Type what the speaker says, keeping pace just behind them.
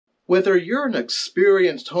Whether you're an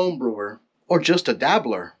experienced homebrewer or just a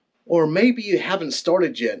dabbler, or maybe you haven't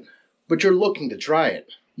started yet, but you're looking to try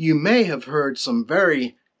it, you may have heard some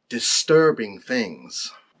very disturbing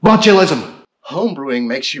things. Botulism! Homebrewing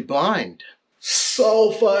makes you blind.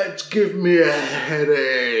 Sulfites give me a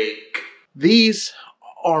headache. These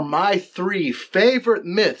are my 3 favorite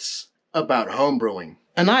myths about homebrewing.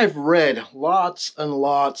 And I've read lots and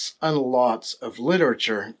lots and lots of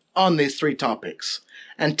literature on these 3 topics.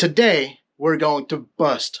 And today, we're going to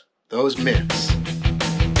bust those myths.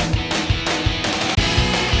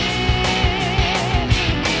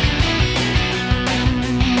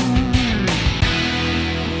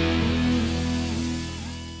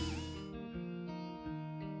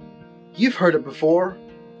 You've heard it before.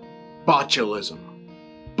 Botulism.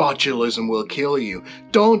 Botulism will kill you.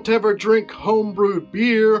 Don't ever drink homebrewed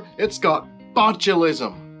beer. It's got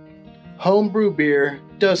botulism. Homebrew beer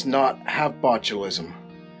does not have botulism.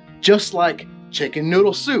 Just like chicken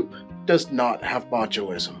noodle soup does not have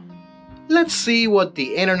botulism. Let's see what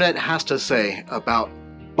the internet has to say about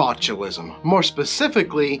botulism. More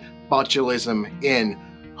specifically, botulism in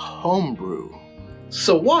homebrew.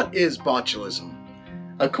 So what is botulism?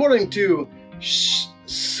 According to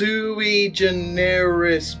Sui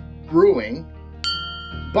Generis Brewing,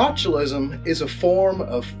 botulism is a form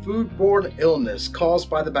of foodborne illness caused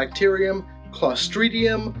by the bacterium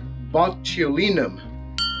Clostridium botulinum.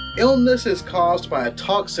 Illness is caused by a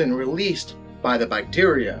toxin released by the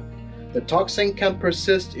bacteria. The toxin can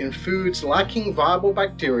persist in foods lacking viable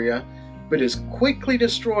bacteria, but is quickly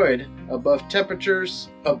destroyed above temperatures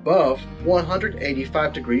above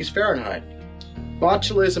 185 degrees Fahrenheit.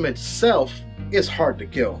 Botulism itself is hard to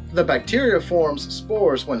kill. The bacteria forms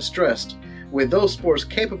spores when stressed, with those spores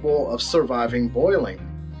capable of surviving boiling.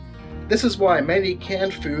 This is why many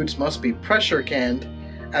canned foods must be pressure canned,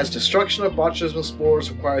 as destruction of botulism spores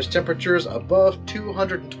requires temperatures above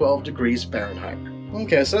 212 degrees Fahrenheit.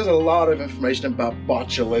 Okay, so there's a lot of information about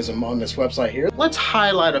botulism on this website here. Let's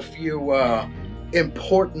highlight a few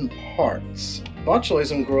important parts.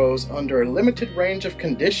 Botulism grows under a limited range of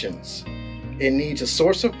conditions. It needs a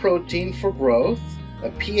source of protein for growth,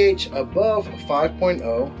 a pH above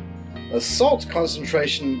 5.0, a salt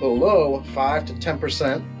concentration below 5 to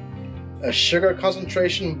 10%, a sugar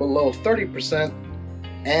concentration below 30%,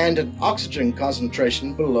 and an oxygen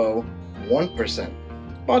concentration below 1%.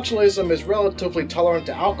 Botulism is relatively tolerant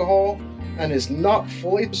to alcohol and is not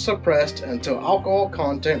fully suppressed until alcohol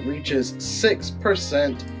content reaches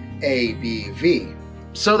 6% ABV.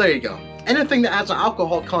 So there you go. Anything that has an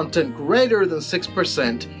alcohol content greater than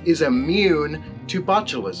 6% is immune to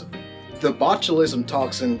botulism. The botulism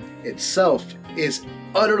toxin itself is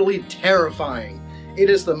utterly terrifying.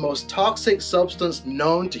 It is the most toxic substance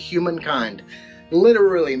known to humankind,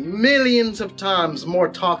 literally millions of times more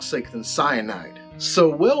toxic than cyanide. So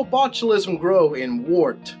will botulism grow in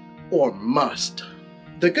wort or must?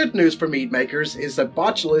 The good news for mead makers is that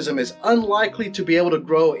botulism is unlikely to be able to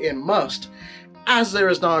grow in must, as there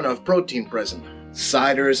is not enough protein present.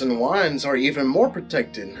 Ciders and wines are even more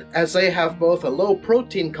protected, as they have both a low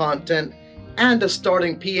protein content and a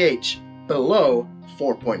starting pH below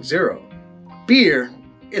 4.0. Beer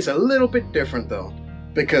is a little bit different though,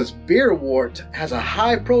 because beer wort has a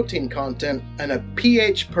high protein content and a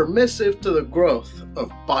pH permissive to the growth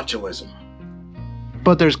of botulism.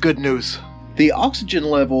 But there's good news. The oxygen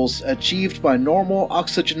levels achieved by normal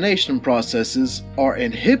oxygenation processes are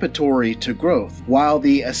inhibitory to growth, while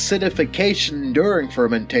the acidification during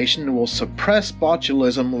fermentation will suppress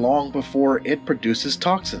botulism long before it produces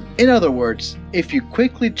toxin. In other words, if you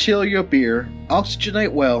quickly chill your beer,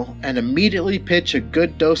 oxygenate well, and immediately pitch a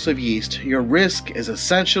good dose of yeast, your risk is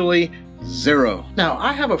essentially 0. Now,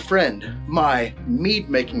 I have a friend, my mead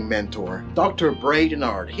making mentor, Dr. Bray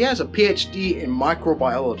Denard. He has a PhD in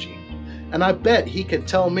microbiology. And I bet he could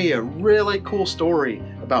tell me a really cool story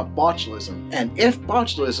about botulism, and if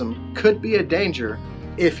botulism could be a danger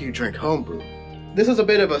if you drink homebrew. This is a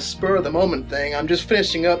bit of a spur of the moment thing. I'm just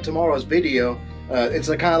finishing up tomorrow's video. It's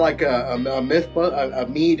a kind of like a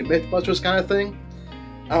Mead Mythbusters kind of thing.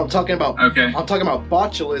 I'm talking about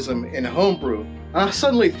botulism in homebrew. And I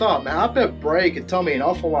suddenly thought, man, I bet Bray could tell me an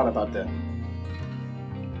awful lot about that.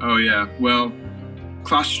 Oh yeah, well,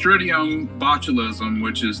 Clostridium botulism,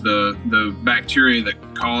 which is the bacteria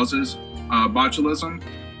that causes botulism,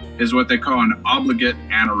 is what they call an obligate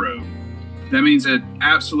anaerobe. That means it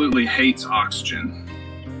absolutely hates oxygen.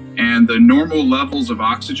 And the normal levels of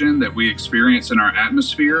oxygen that we experience in our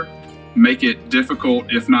atmosphere make it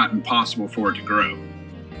difficult, if not impossible, for it to grow.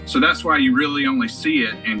 So that's why you really only see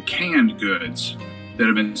it in canned goods that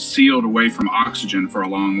have been sealed away from oxygen for a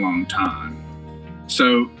long, long time.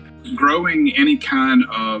 So growing any kind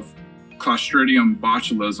of Clostridium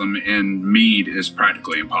botulism in mead is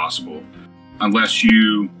practically impossible unless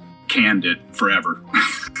you canned it forever.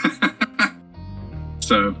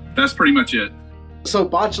 So that's pretty much it. So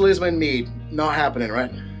botulism in mead, not happening,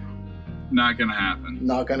 right? Not gonna happen.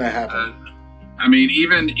 Not gonna happen. I mean,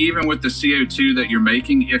 even with the CO2 that you're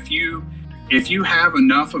making, if you have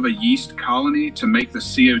enough of a yeast colony to make the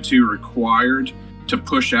CO2 required to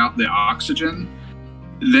push out the oxygen,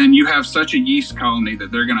 then you have such a yeast colony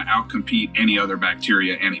that they're going to outcompete any other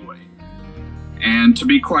bacteria anyway. And to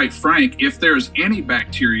be quite frank, if there's any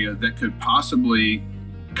bacteria that could possibly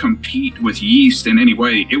compete with yeast in any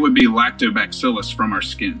way, it would be lactobacillus from our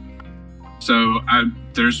skin. So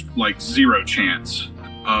there's like zero chance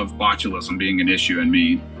of botulism being an issue in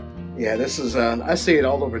mead. Yeah, this is, I see it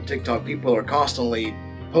all over TikTok. People are constantly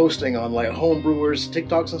posting on like homebrewers,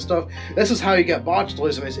 TikToks and stuff. This is how you get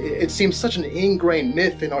botulism. It seems such an ingrained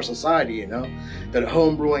myth in our society, you know, that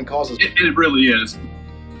homebrewing causes. It really is.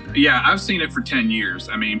 Yeah, I've seen it for 10 years.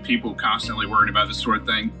 I mean, people constantly worried about this sort of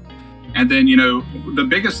thing. And then, you know, the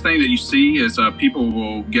biggest thing that you see is people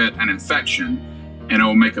will get an infection and it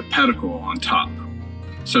will make a pedicle on top.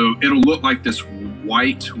 So it'll look like this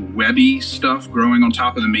white, webby stuff growing on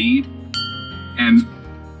top of the mead. And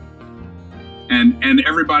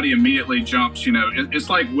everybody immediately jumps, you know, it's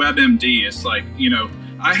like WebMD. It's like, you know,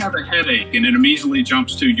 I have a headache, and it immediately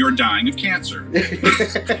jumps to you're dying of cancer.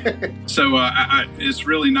 So it's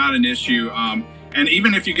really not an issue. And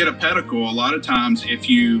even if you get a pedicle, a lot of times if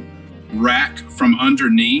you rack from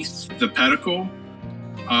underneath the pedicle,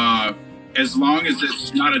 as long as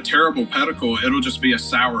it's not a terrible pedicle, it'll just be a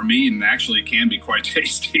sour mead, and actually can be quite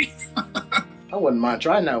tasty. I wouldn't mind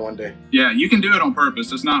trying that one day. Yeah, you can do it on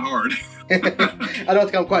purpose. It's not hard. I don't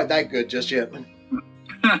think I'm quite that good just yet.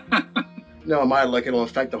 No, my luck, it'll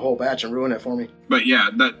infect the whole batch and ruin it for me. But yeah,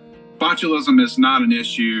 that botulism is not an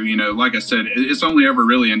issue. You know, like I said, it's only ever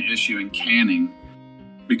really an issue in canning,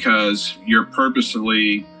 because you're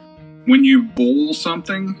purposely, when you boil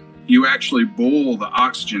something, you actually boil the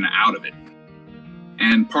oxygen out of it.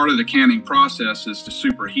 And part of the canning process is to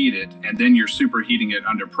superheat it, and then you're superheating it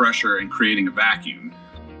under pressure and creating a vacuum.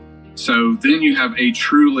 So then you have a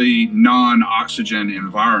truly non-oxygen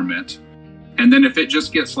environment. And then if it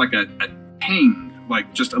just gets like a ping,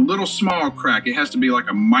 like just a little small crack, it has to be like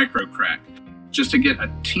a micro crack, just to get a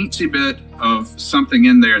teensy bit of something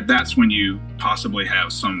in there, that's when you possibly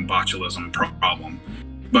have some botulism problem.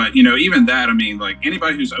 But, you know, even that, I mean, like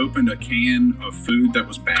anybody who's opened a can of food that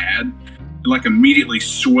was bad, like immediately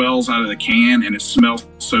swells out of the can and it smells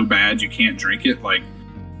so bad you can't drink it. Like,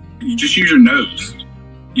 you just use your nose.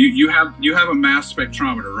 You have a mass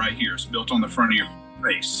spectrometer right here. It's built on the front of your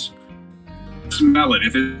face. Smell it.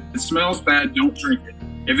 If it smells bad, don't drink it.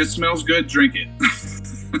 If it smells good, drink it.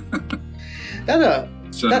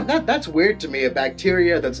 That's weird to me. A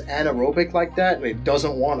bacteria that's anaerobic like that and it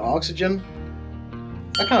doesn't want oxygen.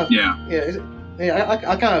 I kind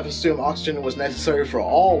of assume oxygen was necessary for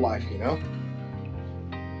all life, you know?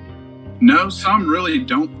 No, some really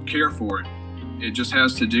don't care for it. It just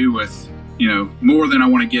has to do with, you know, more than I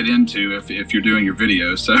want to get into if you're doing your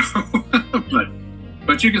video. So,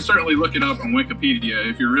 but you can certainly look it up on Wikipedia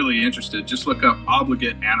if you're really interested. Just look up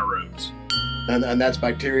obligate anaerobes. And that's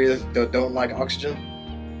bacteria that don't like oxygen?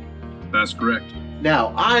 That's correct.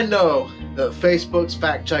 Now, I know that Facebook's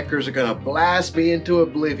fact checkers are gonna blast me into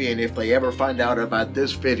oblivion if they ever find out about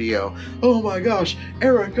this video. Oh my gosh,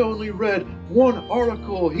 Eric only read one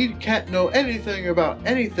article. He can't know anything about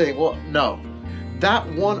anything. Well, no. That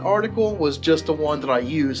one article was just the one that I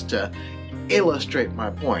used to illustrate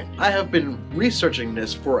my point. I have been researching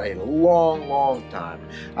this for a long time.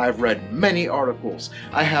 I've read many articles.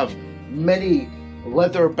 I have many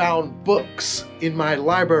leather-bound books in my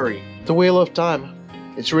library. The Wheel of Time.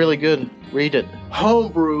 It's really good. Read it.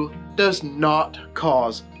 Homebrew does not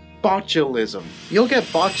cause botulism. You'll get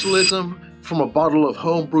botulism from a bottle of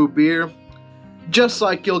homebrew beer, just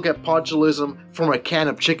like you'll get botulism from a can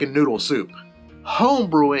of chicken noodle soup.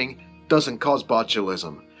 Homebrewing doesn't cause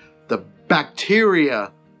botulism. The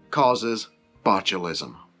bacteria causes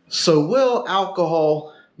botulism. So will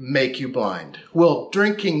alcohol make you blind? Will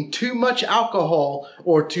drinking too much alcohol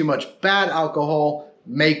or too much bad alcohol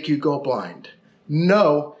make you go blind?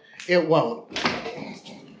 No, it won't.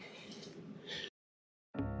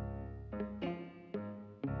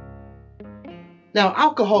 Now,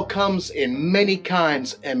 alcohol comes in many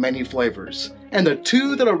kinds and many flavors, and the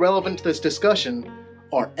two that are relevant to this discussion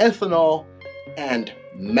are ethanol and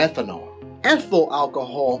methanol. Ethyl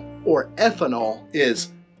alcohol, or ethanol,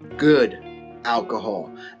 is good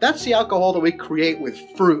alcohol. That's the alcohol that we create with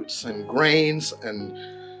fruits and grains and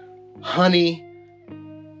honey.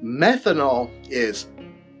 Methanol is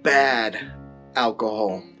bad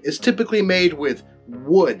alcohol. It's typically made with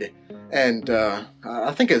wood, and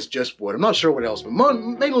I think it's just wood. I'm not sure what else, but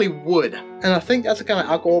mainly wood. And I think that's the kind of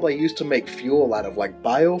alcohol they used to make fuel out of, like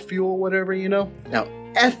biofuel, whatever, you know? Now,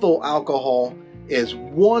 ethyl alcohol is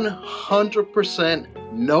 100%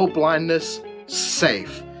 no blindness,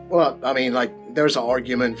 safe. Well, I mean, like, there's an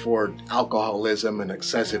argument for alcoholism and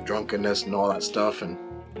excessive drunkenness and all that stuff, and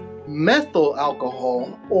methyl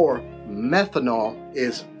alcohol, or methanol,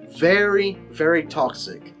 is very, very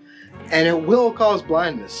toxic, and it will cause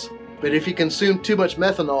blindness. But if you consume too much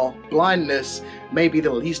methanol, blindness may be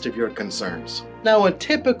the least of your concerns. Now, in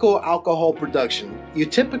typical alcohol production, you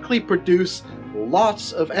typically produce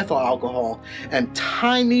lots of ethyl alcohol and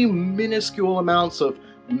tiny, minuscule amounts of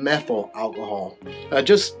methyl alcohol.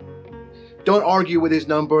 Just don't argue with these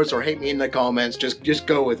numbers or hate me in the comments, just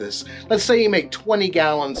go with this. Let's say you make 20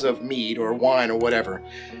 gallons of mead or wine or whatever.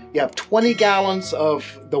 You have 20 gallons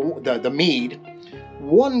of the mead.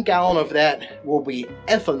 1 gallon of that will be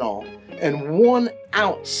ethanol, and 1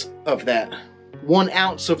 ounce of that, 1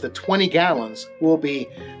 ounce of the 20 gallons will be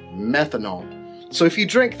methanol. So if you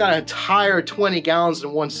drink that entire 20 gallons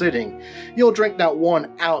in one sitting, you'll drink that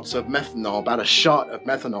 1 ounce of methanol, about a shot of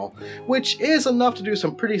methanol, which is enough to do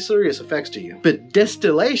some pretty serious effects to you. But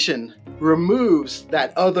distillation removes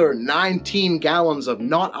that other 19 gallons of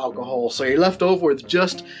not alcohol, so you're left over with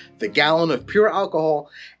just the gallon of pure alcohol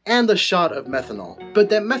and the shot of methanol. But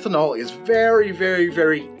that methanol is very, very,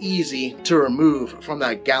 very easy to remove from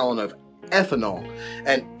that gallon of ethanol,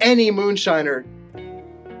 and any moonshiner,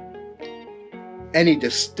 any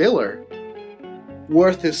distiller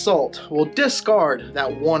worth his salt will discard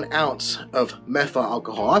that 1 ounce of methyl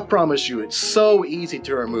alcohol. I promise you, it's so easy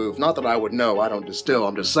to remove. Not that I would know, I don't distill,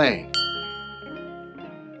 I'm just saying.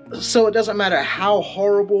 So it doesn't matter how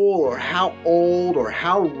horrible or how old or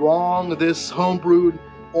how wrong this homebrewed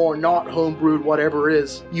or not homebrewed whatever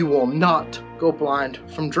is, you will not go blind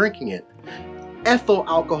from drinking it. Ethyl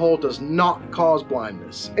alcohol does not cause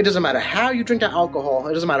blindness. It doesn't matter how you drink that alcohol,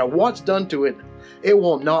 it doesn't matter what's done to it, it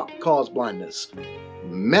will not cause blindness.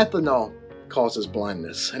 Methanol causes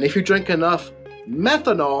blindness, and if you drink enough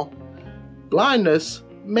methanol, blindness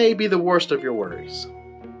may be the worst of your worries.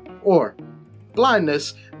 Or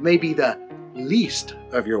blindness may be the least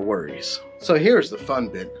of your worries. So here's the fun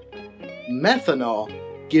bit. Methanol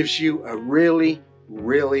gives you a really,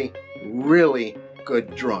 really, really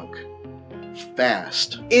good drunk.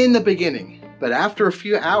 Fast. In the beginning. But after a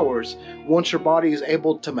few hours, once your body is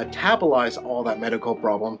able to metabolize all that medical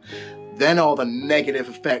problem, then all the negative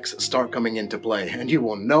effects start coming into play, and you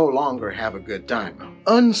will no longer have a good time.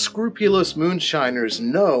 Unscrupulous moonshiners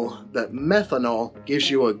know that methanol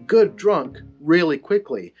gives you a good drunk really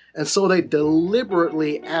quickly, and so they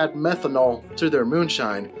deliberately add methanol to their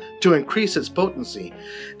moonshine to increase its potency.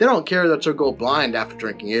 They don't care that you'll go blind after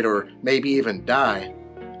drinking it, or maybe even die.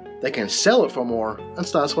 They can sell it for more, and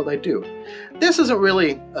so that's what they do. This isn't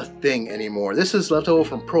really a thing anymore. This is left over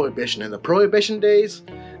from Prohibition. In the Prohibition days,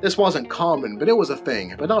 this wasn't common, but it was a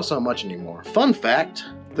thing, but not so much anymore. Fun fact,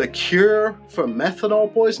 the cure for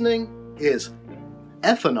methanol poisoning is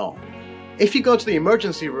ethanol. If you go to the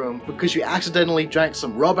emergency room because you accidentally drank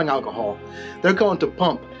some rubbing alcohol, they're going to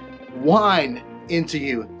pump wine into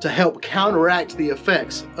you to help counteract the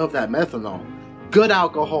effects of that methanol. Good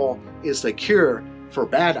alcohol is the cure for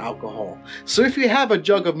bad alcohol. So if you have a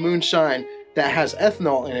jug of moonshine that has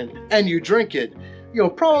ethanol in it and you drink it, you'll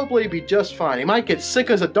probably be just fine. You might get sick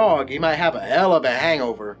as a dog, you might have a hell of a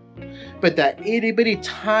hangover. But that itty bitty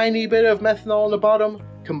tiny bit of methanol in the bottom,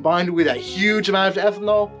 combined with a huge amount of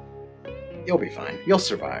ethanol, you'll be fine. You'll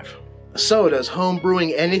survive. So does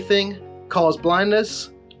homebrewing anything cause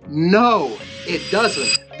blindness? No, it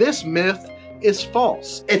doesn't. This myth is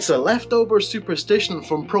false. It's a leftover superstition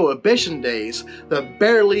from Prohibition days that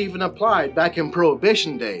barely even applied back in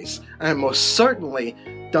Prohibition days, and most certainly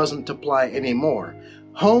doesn't apply anymore.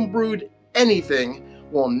 Homebrewed anything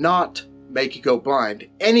will not make you go blind,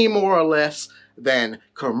 any more or less than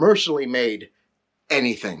commercially made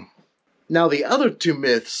anything. Now the other two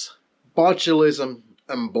myths, botulism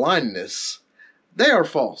and blindness, they are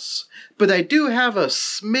false, but they do have a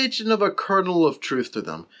smidgen of a kernel of truth to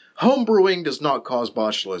them. Homebrewing does not cause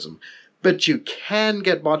botulism, but you can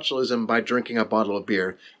get botulism by drinking a bottle of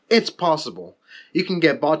beer. It's possible. You can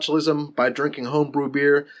get botulism by drinking homebrew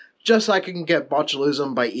beer, just like you can get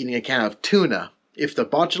botulism by eating a can of tuna. If the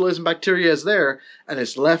botulism bacteria is there, and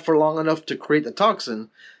it's left for long enough to create the toxin,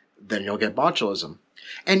 then you'll get botulism.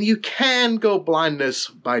 And you can go blindness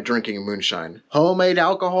by drinking moonshine. Homemade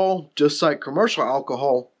alcohol, just like commercial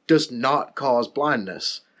alcohol, does not cause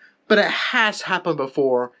blindness. but it has happened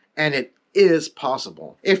before, and it is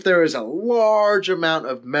possible if there is a large amount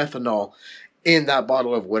of methanol in that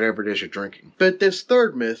bottle of whatever it is you're drinking. But this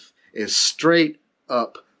third myth is straight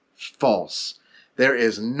up false. There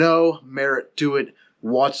is no merit to it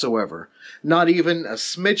whatsoever, not even a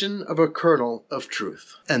smidgen of a kernel of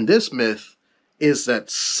truth. And this myth is that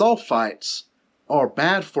sulfites are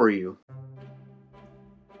bad for you.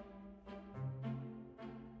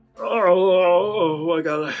 Oh, I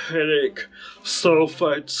got a headache.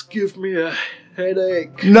 Sulfites give me a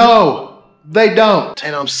headache. No, they don't.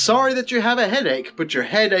 And I'm sorry that you have a headache, but your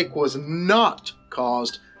headache was not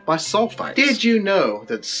caused by sulfites. Did you know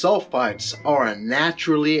that sulfites are a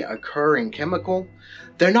naturally occurring chemical?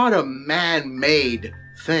 They're not a man-made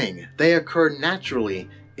thing. They occur naturally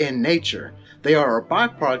in nature. They are a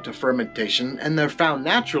byproduct of fermentation, and they're found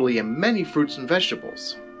naturally in many fruits and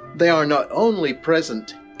vegetables. They are not only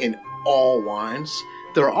present in all wines,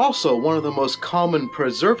 they're also one of the most common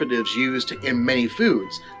preservatives used in many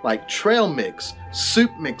foods, like trail mix, soup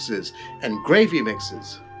mixes, and gravy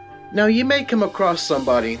mixes. Now, you may come across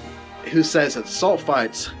somebody who says that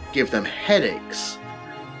sulfites give them headaches.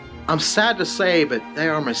 I'm sad to say, but they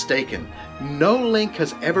are mistaken. No link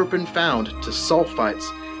has ever been found to sulfites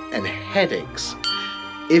and headaches.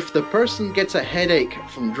 If the person gets a headache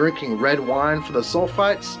from drinking red wine for the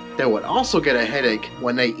sulfites, they would also get a headache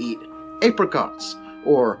when they eat apricots,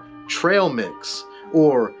 or trail mix,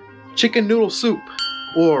 or chicken noodle soup,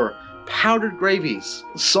 or powdered gravies.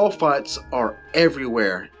 Sulfites are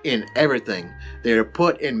everywhere in everything. They are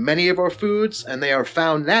put in many of our foods, and they are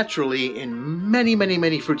found naturally in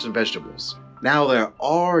many fruits and vegetables. Now, there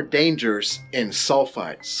are dangers in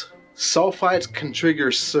sulfites. Sulfites can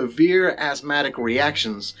trigger severe asthmatic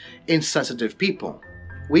reactions in sensitive people.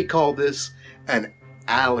 We call this an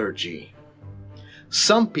allergy.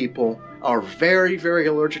 Some people are very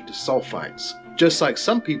allergic to sulfites, just like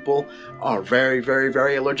some people are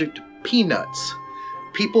very allergic to peanuts.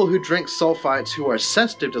 People who drink sulfites who are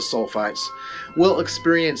sensitive to sulfites will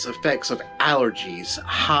experience effects of allergies,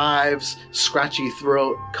 hives, scratchy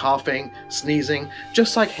throat, coughing, sneezing,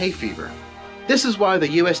 just like hay fever. This is why the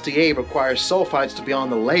USDA requires sulfites to be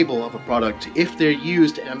on the label of a product if they're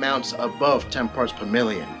used in amounts above 10 parts per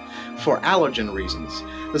million, for allergen reasons.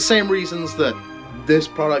 The same reasons that this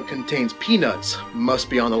product contains peanuts must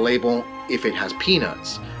be on the label if it has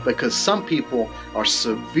peanuts, because some people are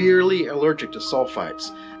severely allergic to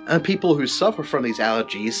sulfites, and people who suffer from these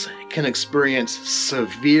allergies can experience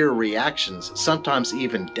severe reactions, sometimes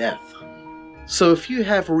even death. So if you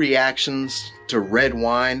have reactions to red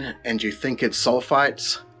wine and you think it's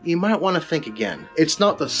sulfites, you might want to think again. It's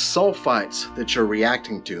not the sulfites that you're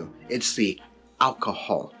reacting to, it's the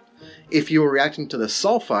alcohol. If you were reacting to the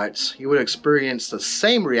sulfites, you would experience the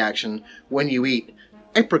same reaction when you eat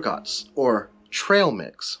apricots or trail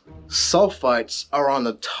mix. Sulfites are on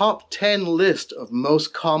the top 10 list of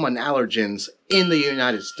most common allergens in the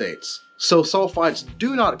United States. So sulfites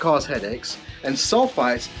do not cause headaches, and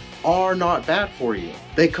sulfites are not bad for you.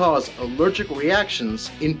 They cause allergic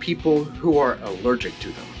reactions in people who are allergic to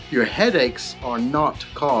them. Your headaches are not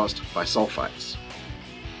caused by sulfites.